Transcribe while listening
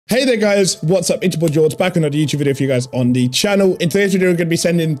Hey there guys, what's up? It's your boy George, back with another YouTube video for you guys on the channel. In today's video, we're going to be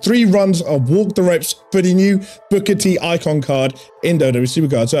sending 3 runs of Walk the Ropes for the new Booker T icon card in WWE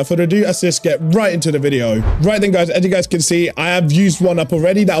Supercard. So without further ado, let's just get right into the video. Right then guys, as you guys can see, I have used one up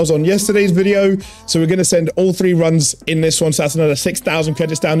already. That was on yesterday's video. So we're going to send all 3 runs in this one. So that's another 6,000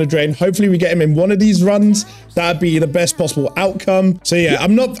 credits down the drain. Hopefully we get him in one of these runs. That'd be the best possible outcome. So yeah,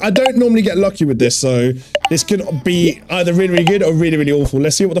 I don't normally get lucky with this. So this could be either really, really good or really, really awful.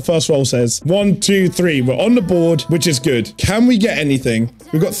 Let's see what the first roll says. 1, 2, 3. We're on the board, which is good. Can we get anything?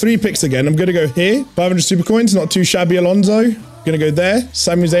 We've got 3 picks again. I'm going to go here. 500 super coins. Not too shabby, Alonzo. Going to go there.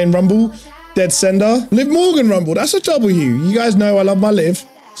 Sami Zayn Rumble. Dead Sender. Liv Morgan Rumble. That's a W. You guys know I love my Liv.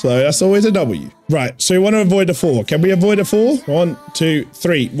 So that's always a W. Right, so we want to avoid a 4. Can we avoid a 4? 1, 2,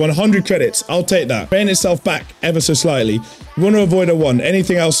 3. 100 credits. I'll take that. Paying itself back ever so slightly. We want to avoid a 1.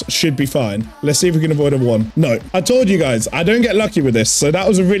 Anything else should be fine. Let's see if we can avoid a 1. No. I told you guys, I don't get lucky with this. So that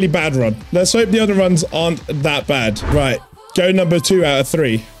was a really bad run. Let's hope the other runs aren't that bad. Right, go number 2 out of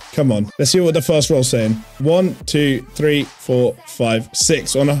 3. Come on. Let's see what the first roll's saying. 1, 2, 3, 4, 5,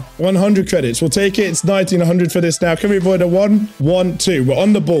 6 on 100 credits. We'll take it. It's 1900 for this now. Can we avoid a 1? 1, 2. We're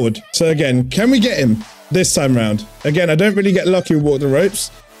on the board. So again, can we get him this time round? Again, I don't really get lucky with Walk the Ropes.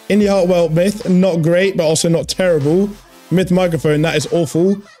 Indie Hartwell Myth, not great, but also not terrible. Myth Microphone, that is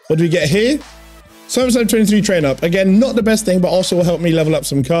awful. What do we get here? SummerSlam 23 Train Up. Again, not the best thing, but also will help me level up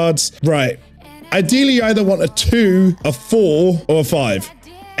some cards. Right. Ideally, you either want a 2, a 4, or a 5.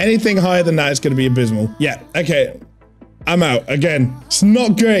 Anything higher than that is going to be abysmal. Yeah, okay. I'm out. Again, it's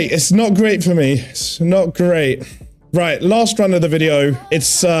not great. It's not great for me. It's not great. Right, last run of the video.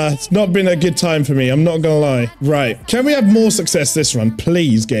 It's not been a good time for me. I'm not going to lie. Right, can we have more success this run?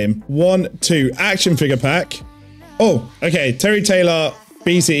 Please, game. 1, 2. Action figure pack. Oh, okay. Terry Taylor,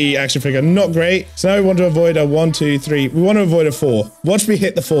 BCE action figure. Not great. So now we want to avoid a 1, 2, 3. We want to avoid a 4. Watch me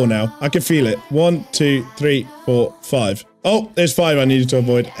hit the 4 now. I can feel it. 1, 2, 3, 4, 5. Oh, there's 5 I needed to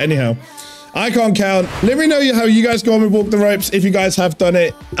avoid. Anyhow, I can't count. Let me know how you guys go on with Walk the Ropes if you guys have done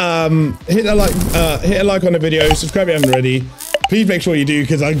it. Hit a like on the video. Subscribe if you haven't already. Please make sure you do,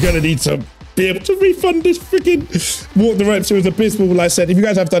 because I'm gonna need to be able to refund this freaking Walk the Ropes. It was abysmal. Like I said, if you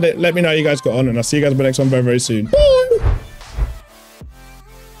guys have done it, let me know how you guys got on, and I'll see you guys in the next one very, very soon. Bye.